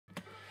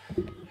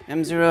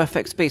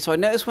M0FXB. So I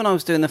noticed when I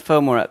was doing the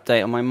firmware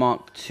update on my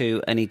Mark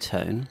II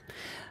Anytone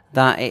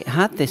that it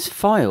had this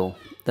file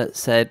that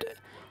said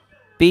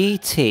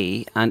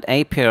BT and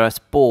APRS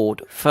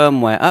board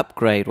firmware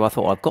upgrade. Well, I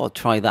thought, I've got to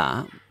try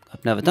that.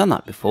 I've never done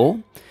that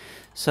before.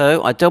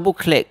 So I double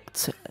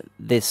clicked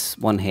this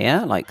one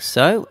here, like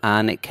so,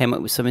 and it came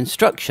up with some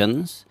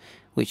instructions,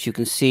 which you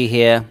can see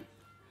here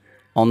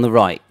on the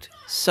right.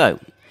 So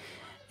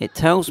it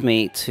tells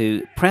me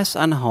to press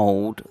and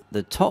hold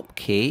the top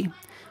key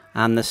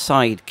and the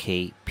side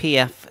key,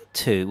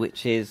 PF2,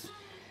 which is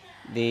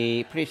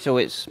the, pretty sure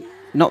it's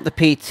not the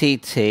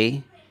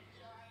PTT,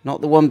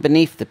 not the one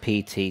beneath the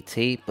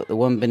PTT, but the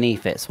one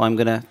beneath it. So I'm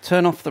going to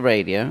turn off the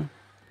radio,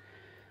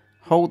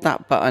 hold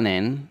that button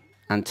in,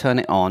 and turn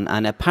it on.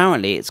 And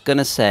apparently it's going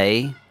to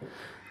say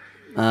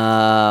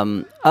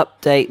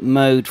update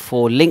mode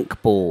for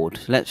link board.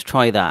 Let's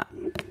try that.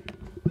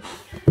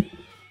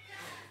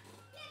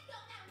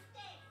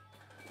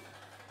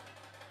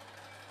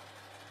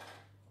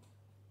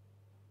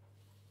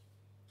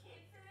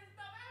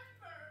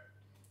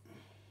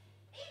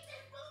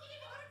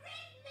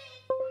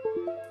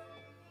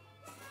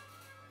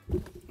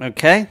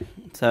 Okay,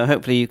 so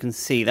hopefully you can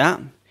see that.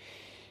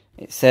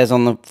 It says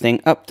on the thing,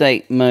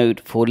 update mode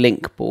for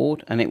link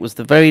board, and it was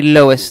the very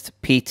lowest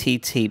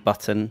PTT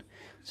button.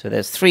 So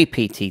there's 3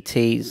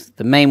 PTTs,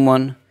 the main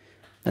one,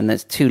 then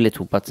there's 2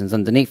 little buttons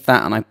underneath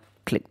that, and I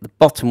clicked the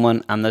bottom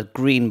one and the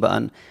green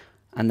button,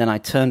 and then I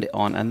turned it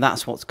on, and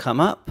that's what's come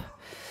up.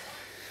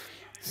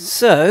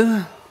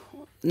 So,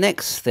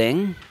 next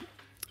thing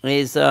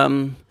is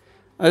open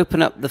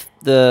up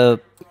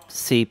the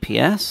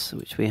CPS,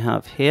 which we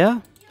have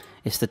here.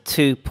 It's the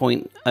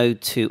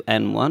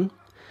 2.02N1,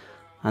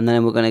 and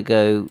then we're going to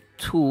go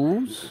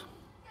Tools,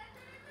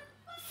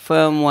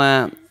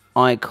 Firmware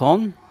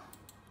Icon,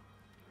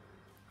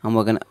 and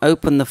we're going to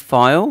open the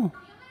file,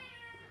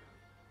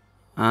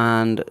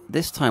 and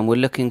this time we're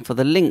looking for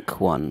the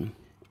link one.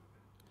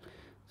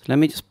 So let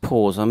me just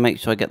pause and make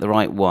sure I get the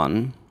right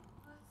one.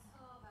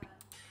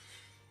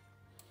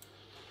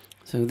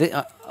 So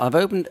I've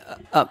opened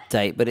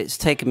update, but it's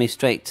taken me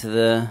straight to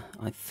the,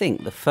 I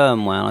think, the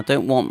firmware, and I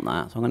don't want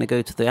that. So I'm going to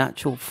go to the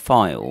actual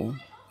file,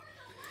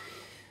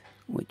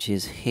 which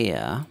is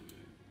here.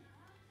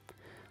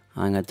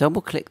 I'm going to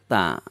double click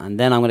that, and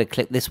then I'm going to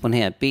click this one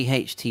here,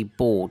 BHT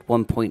board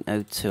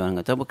 1.02. I'm going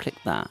to double click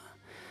that,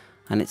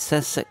 and it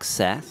says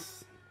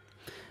success,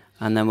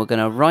 and then we're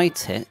going to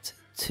write it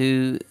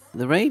to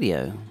the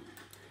radio.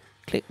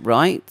 Click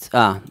write.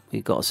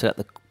 We've got to select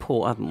the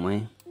port, haven't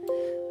we?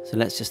 So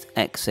let's just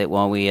exit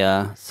while we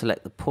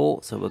select the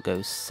port. So we'll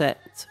go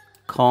set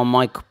com.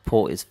 My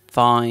port is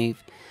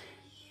 5.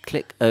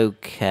 Click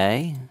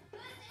OK.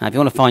 Now, if you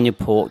want to find your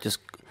port, just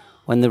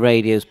when the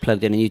radio is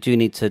plugged in, and you do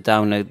need to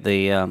download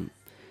the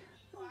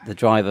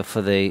driver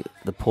for the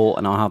port,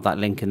 and I'll have that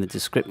link in the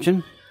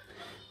description.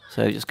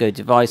 So just go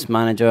Device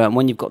Manager, and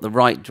when you've got the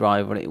right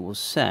driver, it will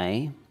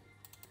say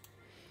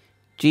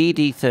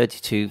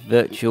GD32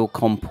 Virtual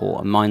COM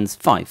port, and mine's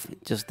 5.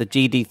 Just the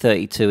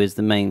GD32 is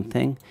the main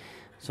thing.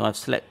 So I'll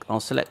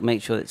select,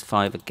 make sure it's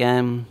 5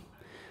 again.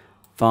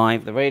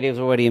 5. The radio's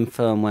already in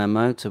firmware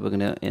mode, so we're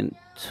going to in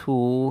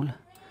Tool,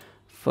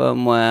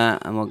 Firmware,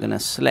 and we're going to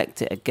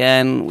select it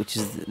again, which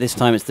is this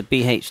time it's the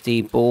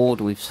BHD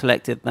board. We've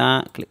selected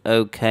that. Click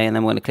OK, and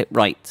then we're going to click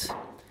Write.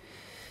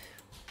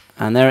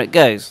 And there it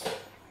goes.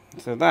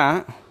 So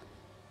that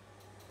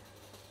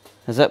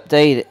has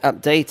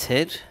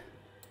updated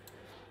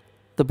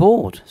the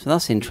board. So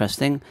that's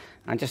interesting.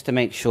 And just to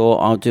make sure,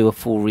 I'll do a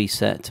full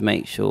reset to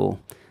make sure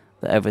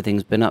that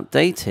everything's been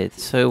updated.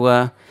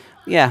 So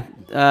yeah,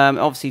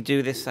 obviously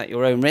do this at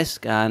your own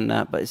risk, and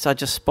but I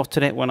just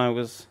spotted it when I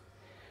was,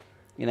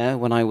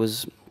 when I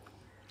was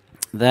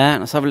there.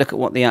 Let's have a look at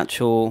what the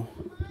actual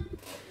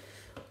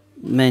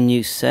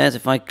menu says.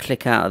 If I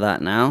click out of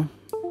that now,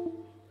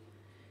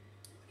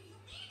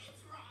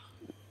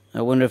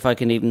 I wonder if I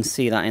can even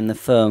see that in the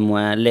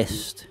firmware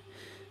list.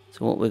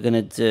 So what we're going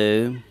to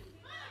do,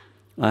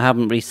 I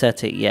haven't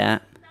reset it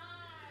yet.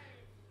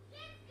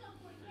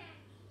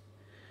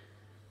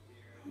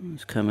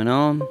 It's coming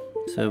on,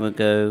 so we'll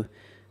go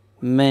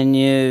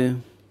menu,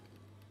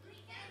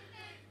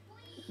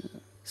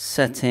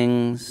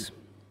 settings,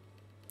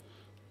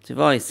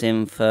 device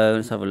info.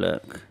 Let's have a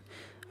look.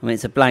 I mean,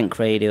 it's a blank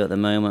radio at the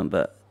moment,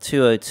 but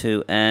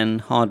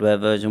 202N, hardware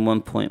version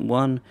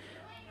 1.1,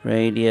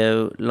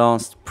 radio,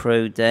 last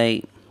pro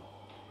date,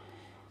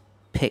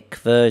 PIC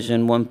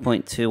version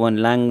 1.21,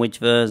 language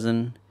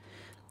version,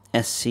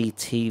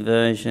 SCT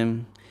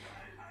version,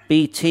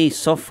 BT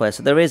software.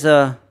 So there is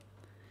a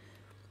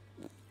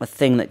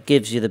thing that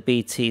gives you the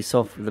BT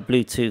software, the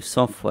Bluetooth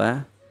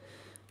software.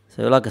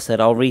 So like I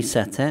said, I'll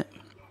reset it.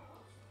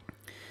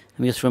 Let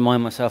me just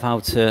remind myself how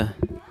to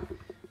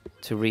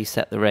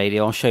reset the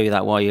radio. I'll show you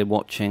that while you're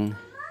watching.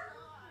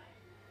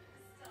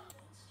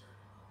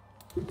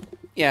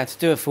 Yeah, to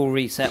do a full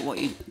reset, what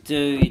you do,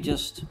 you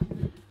just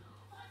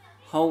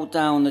hold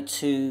down the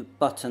 2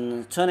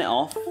 buttons, turn it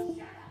off,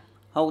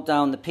 hold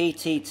down the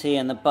PTT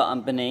and the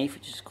button beneath,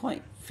 which is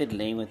quite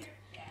fiddly with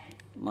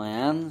my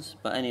hands,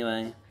 but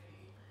anyway,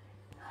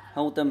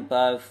 hold them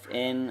both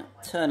in,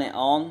 turn it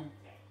on.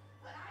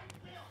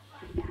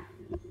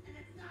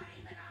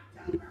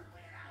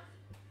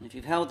 If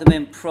you've held them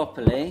in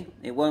properly,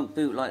 it won't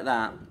boot like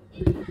that.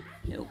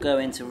 It'll go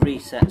into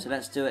reset, so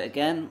let's do it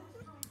again.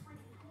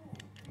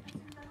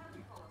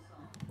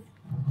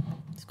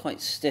 It's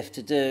quite stiff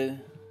to do.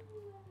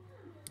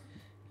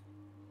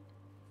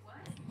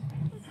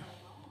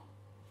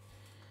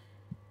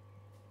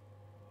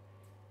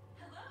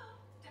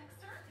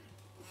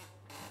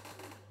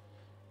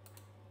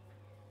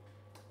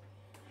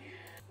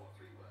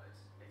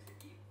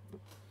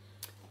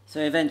 So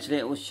eventually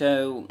it will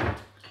show,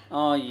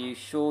 are you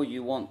sure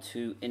you want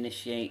to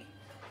initiate?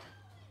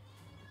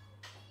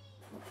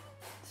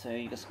 So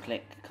you just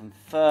click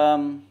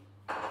confirm,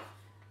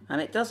 and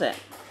it does it.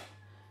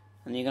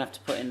 And you're going to have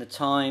to put in the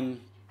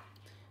time,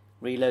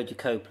 reload your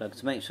code plug.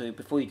 So make sure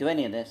before you do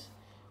any of this,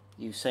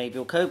 you save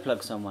your code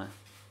plug somewhere.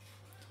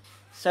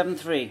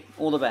 7.3,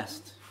 all the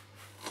best.